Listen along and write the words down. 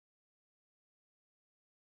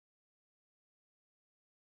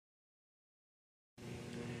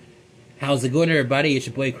How's it going, everybody? It's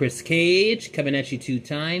your boy Chris Cage coming at you 2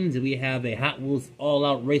 times, and we have a Hot Wheels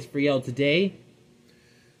all-out race for y'all today.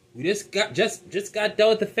 We just got done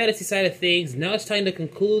with the fantasy side of things. Now it's time to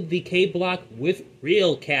conclude the K block with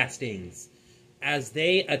real castings, as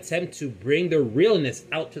they attempt to bring their realness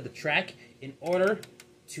out to the track in order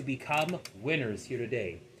to become winners here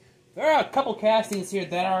today. There are a couple castings here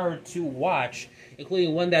that are to watch,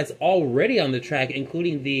 including one that's already on the track,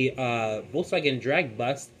 including the Volkswagen Drag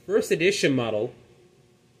Bus First Edition model,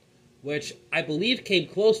 which I believe came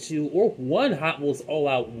close to or won Hot Wheels All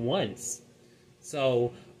Out once.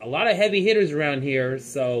 So, a lot of heavy hitters around here,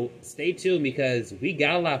 so stay tuned because we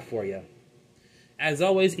got a lot for you. As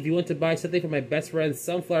always, if you want to buy something from my best friend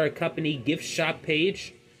Sunflower Company gift shop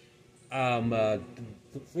page, the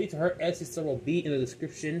link to her Etsy store will be in the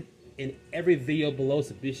description in every video below,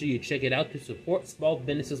 so be sure you check it out to support small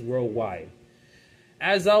businesses worldwide.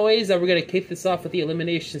 As always, we're going to kick this off with the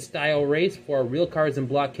elimination style race for real cars in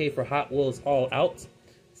Block K for Hot Wheels All Out.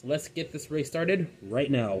 So let's get this race started right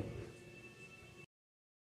now.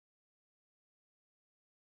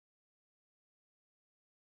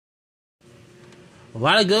 A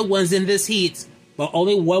lot of good ones in this heat, but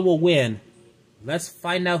only one will win. Let's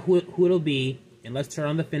find out who it'll be, and let's turn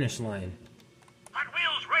on the finish line. Hot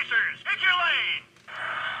Wheels racers, pick your lane!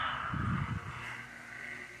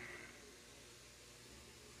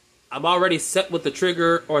 I'm already set with the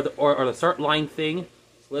trigger or the start line thing.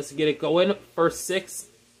 So let's get it going. First 6,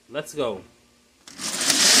 let's go.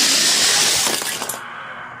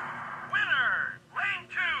 Winner, lane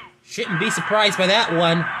 2! Shouldn't be surprised by that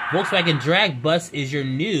one. Volkswagen Drag Bus is your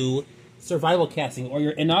new survival casting, or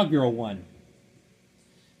your inaugural one.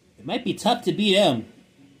 It might be tough to beat him.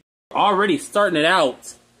 Already starting it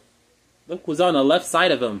out. Look who's on the left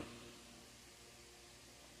side of him.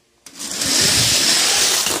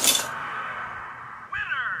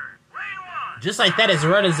 Winner, lane 1! Just like that, his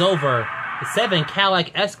run is over. The 7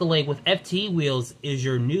 Cadillac Escalade with FT wheels is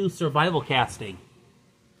your new survival casting.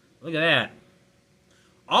 Look at that.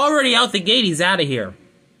 Already out the gate, he's out of here.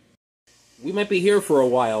 We might be here for a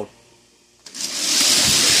while.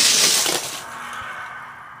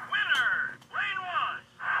 Winner, lane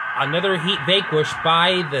 1! Another heat vanquished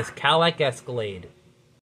by this Cadillac Escalade.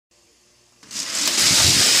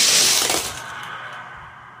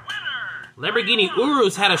 Winner! Lamborghini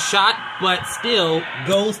Urus had a shot, but still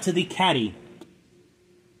goes to the Caddy.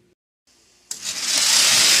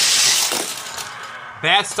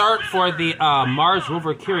 Bad start for the Mars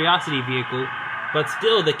Rover Curiosity vehicle, but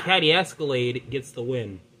still the Caddy Escalade gets the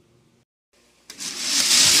win.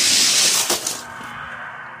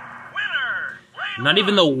 Winner, lane Not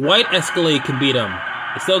even the white Escalade can beat him.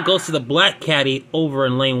 It still goes to the black Caddy over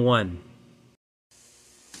in lane 1.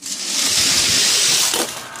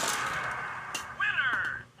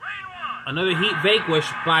 Winner, lane 1! Another heat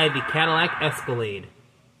vanquished by the Cadillac Escalade.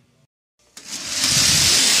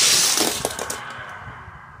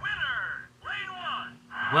 Winner, lane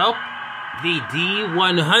 1! Well, the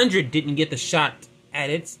D100 didn't get the shot at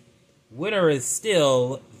it. Winner is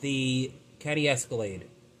still the Caddy Escalade.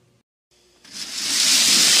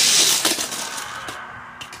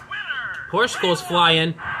 Winner! Porsche goes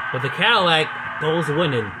flying, but the Cadillac goes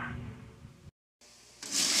winning. Winner!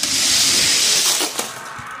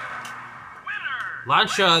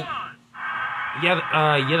 Lancia,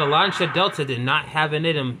 the Lancia Delta did not have it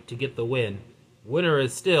in him to get the win. Winner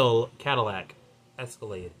is still Cadillac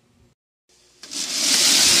Escalade.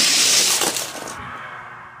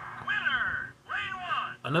 Winner, lane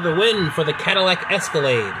 1! Another win for the Cadillac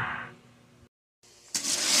Escalade.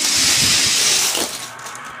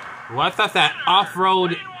 Well, I thought that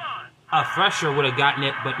off-road Thresher would have gotten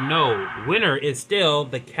it, but no. Winner is still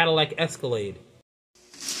the Cadillac Escalade.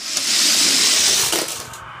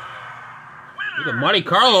 The Monte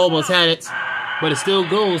Carlo almost had it, but it still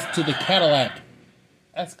goes to the Cadillac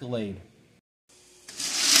Escalade.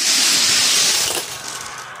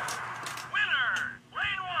 Winner,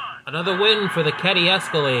 lane 1! Another win for the Caddy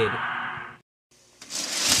Escalade.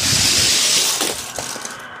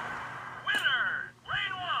 Winner,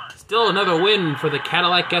 lane 1! Still another win for the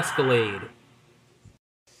Cadillac Escalade.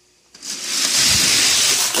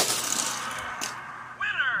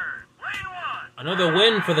 Winner, lane 1! Another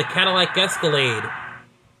win for the Cadillac Escalade.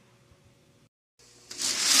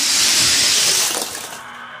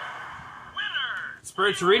 Winner,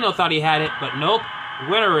 Spiritorino thought he had it, but nope.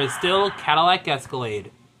 Winner is still Cadillac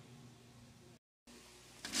Escalade.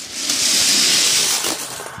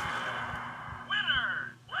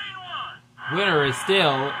 winner, lane 1! Winner is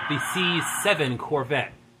still the C7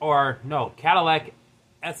 Corvette. Or, no, Cadillac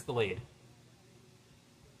Escalade.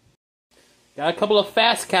 Got a couple of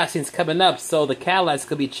fast castings coming up, so the Cadillacs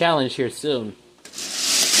could be challenged here soon.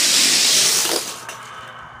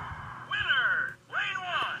 Winner, lane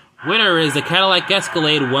 1. Winner is the Cadillac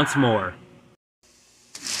Escalade once more.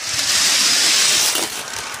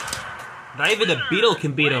 Not even the Beetle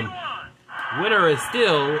can beat him. Winner is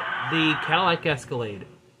still the Cadillac Escalade.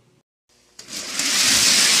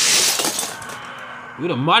 Ooh,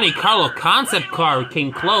 the Monte Carlo concept car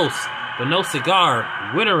came close, but no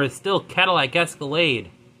cigar. Winner is still Cadillac Escalade.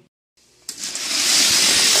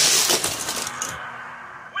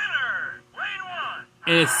 Winner, lane 1.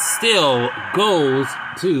 And it still goes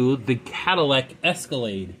to the Cadillac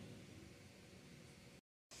Escalade.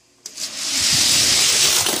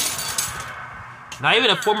 Not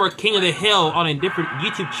even a former King of the Hill on a different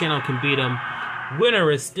YouTube channel can beat him.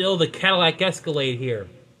 Winner is still the Cadillac Escalade here.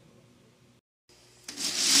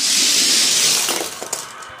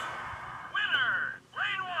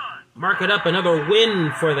 Mark it up, another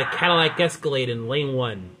win for the Cadillac Escalade in lane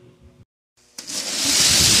 1.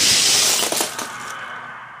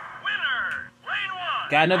 Winner, lane 1.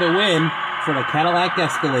 Got another win for the Cadillac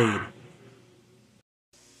Escalade.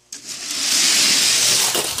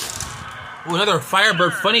 Ooh, another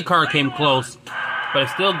Firebird funny car came close, but it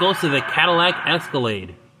still goes to the Cadillac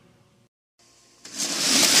Escalade.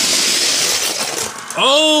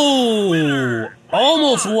 Oh!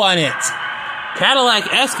 Almost won it!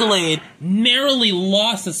 Cadillac Escalade narrowly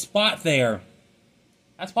lost a spot there.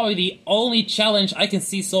 That's probably the only challenge I can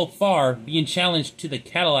see so far being challenged to the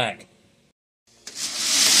Cadillac.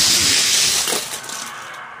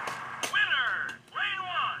 Winner, lane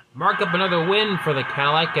 1. Mark up another win for the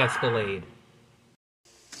Cadillac Escalade.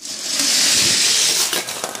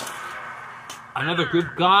 Another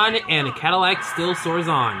group gone, and the Cadillac still soars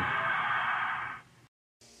on.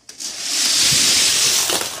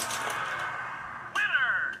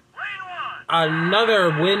 Another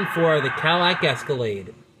win for the Cadillac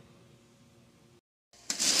Escalade.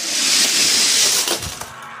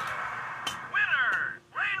 Winner,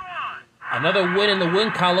 lane 1. Another win in the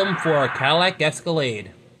win column for Cadillac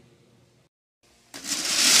Escalade.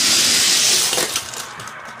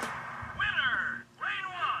 Winner, lane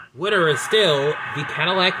 1. Winner is still the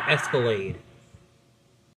Cadillac Escalade.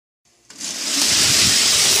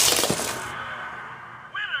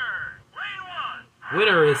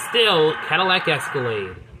 Winner is still Cadillac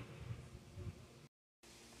Escalade.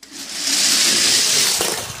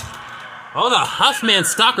 Oh, the Huffman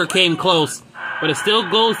Stalker came close, but it still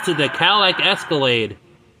goes to the Cadillac Escalade.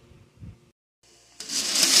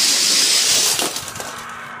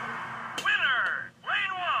 Winner,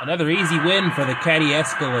 lane 1. Another easy win for the Caddy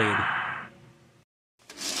Escalade.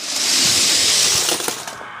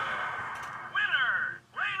 Winner,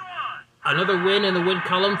 lane 1. Another win in the win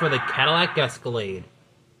column for the Cadillac Escalade.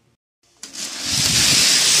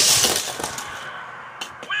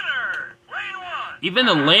 Winner, lane 1. Even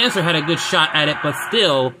the Lancer had a good shot at it, but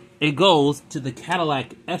still, it goes to the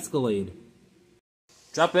Cadillac Escalade.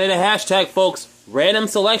 Drop it in a hashtag, folks. Random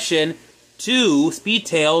selection. 2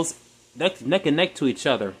 Speedtails neck and neck to each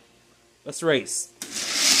other. Let's race.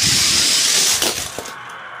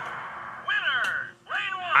 Winner,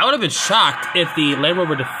 lane 1. I would have been shocked if the Land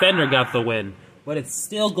Rover Defender got the win, but it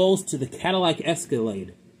still goes to the Cadillac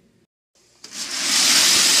Escalade.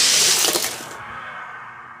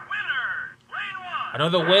 Winner, lane 1.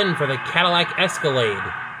 Another win for the Cadillac Escalade.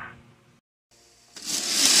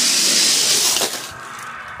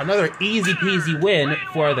 Another easy peasy win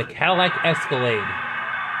for the Cadillac Escalade.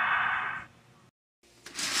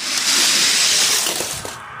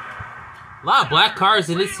 A lot of black cars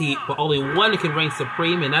in this heat, but only one can reign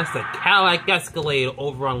supreme, and that's the Cadillac Escalade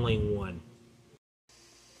over on lane 1.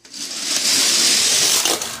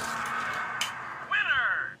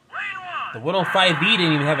 Winner, lane 1. The 105V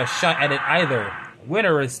didn't even have a shot at it either.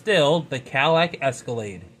 Winner is still the Cadillac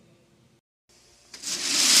Escalade.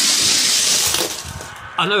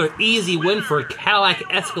 Another easy win for Cadillac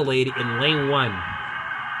Escalade in lane 1. Winner,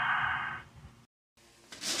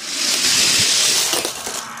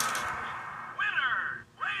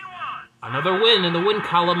 lane 1. Another win in the win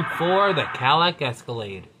column for the Cadillac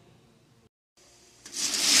Escalade.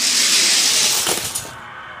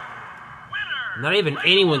 Winner, Not even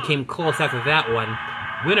anyone came close after that one.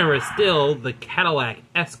 Winner is still the Cadillac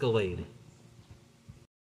Escalade.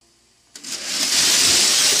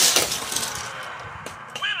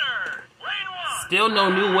 winner, lane 1. Still no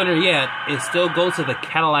new winner yet. It still goes to the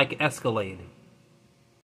Cadillac Escalade.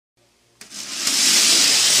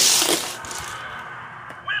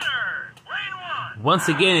 Winner, lane 1. Once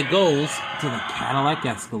again, it goes to the Cadillac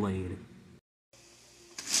Escalade.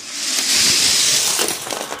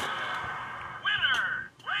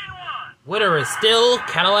 Winner is still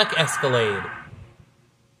Cadillac Escalade.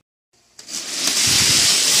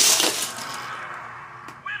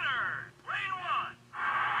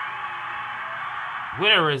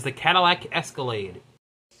 Winner is the Cadillac Escalade.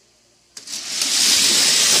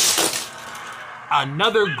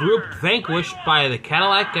 Another group vanquished by the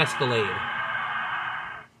Cadillac Escalade.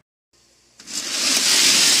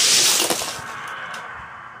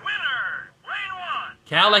 Winner, lane 1.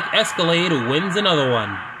 Cadillac Escalade wins another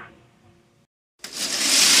one.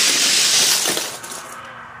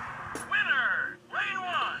 Winner, lane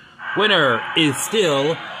 1. Winner is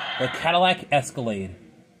still the Cadillac Escalade.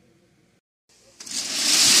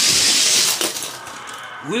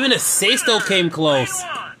 Even a Sesto came close,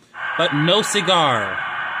 but no cigar.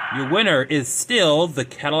 Your winner is still the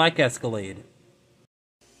Cadillac Escalade.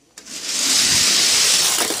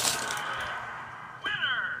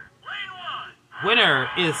 Winner, lane 1. Winner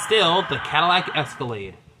is still the Cadillac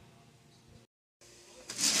Escalade.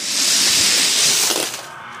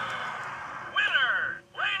 Winner,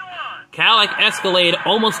 lane 1. Cadillac Escalade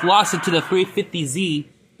almost lost it to the 350Z,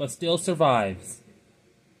 but still survives.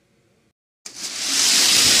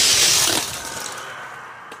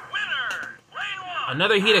 Winner, lane 1.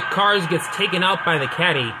 Another heat of cars gets taken out by the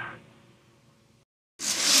Caddy.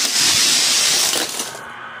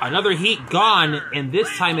 Another heat gone, and this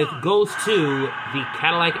time it goes to the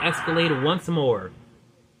Cadillac Escalade once more.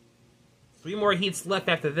 3 more heats left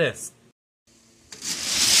after this.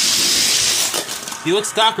 Buick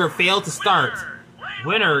Stalker failed to start.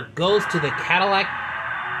 Winner goes to the Cadillac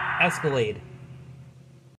Escalade.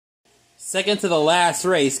 Second to the last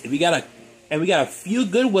race, we got a few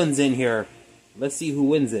good ones in here. Let's see who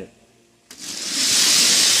wins it.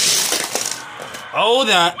 Oh,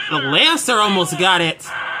 the Lancer almost got it.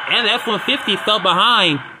 And the F-150 fell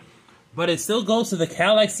behind. But it still goes to the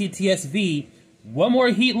Cadillac CTS-V. 1 more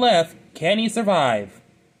heat left. Can he survive?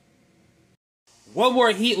 1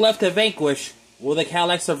 more heat left to vanquish. Will the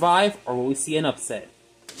Cadillac survive, or will we see an upset?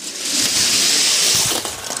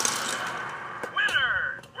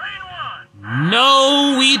 Winner, lane 1.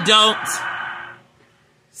 No, we don't.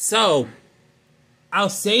 So, I'll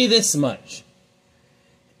say this much.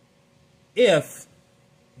 If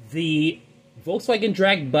the Volkswagen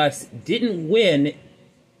drag bus didn't win,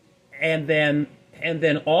 and then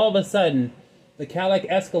all of a sudden the Cadillac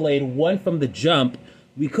Escalade won from the jump,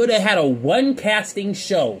 we could have had a 1 casting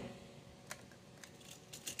show.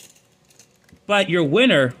 But your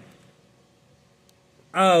winner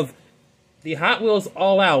of the Hot Wheels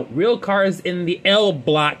All Out Real Cars in the L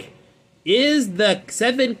block is the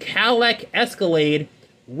 7 Cadillac Escalade,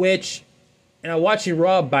 which, and I'm watching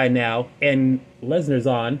Raw by now, and Lesnar's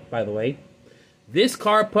on, by the way. This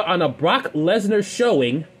car put on a Brock Lesnar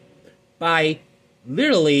showing by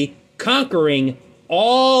literally conquering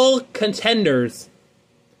all contenders,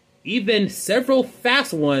 even several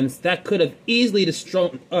fast ones that could have easily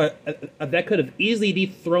dethroned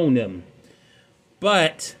him.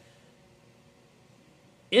 But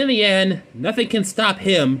in the end, nothing can stop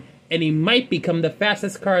him, and he might become the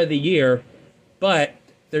fastest car of the year. But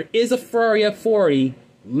there is a Ferrari F40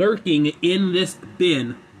 lurking in this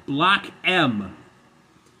bin, Block M.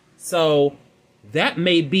 So that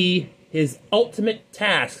may be his ultimate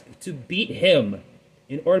task, to beat him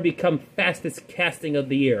in order to become fastest casting of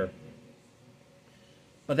the year.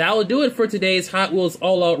 But that will do it for today's Hot Wheels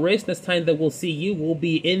All Out race. Next time that we'll see you will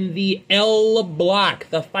be in the L block,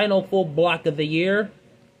 the final full block of the year.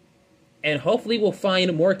 And hopefully we'll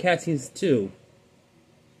find more castings too,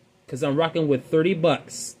 because I'm rocking with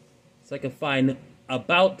 $30. So I can find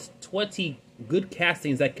about 20 good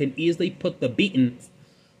castings that can easily put the beatings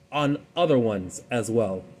on other ones as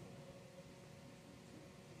well.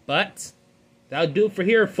 But that'll do it for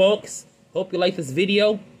here, folks. Hope you like this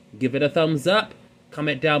video. Give it a thumbs up.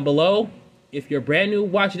 Comment down below. If you're brand new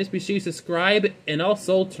watching this, be sure you subscribe, and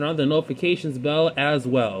also turn on the notifications bell as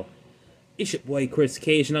well. It's your boy Chris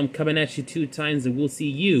Cage, and I'm coming at you 2 times, and we'll see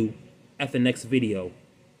you at the next video.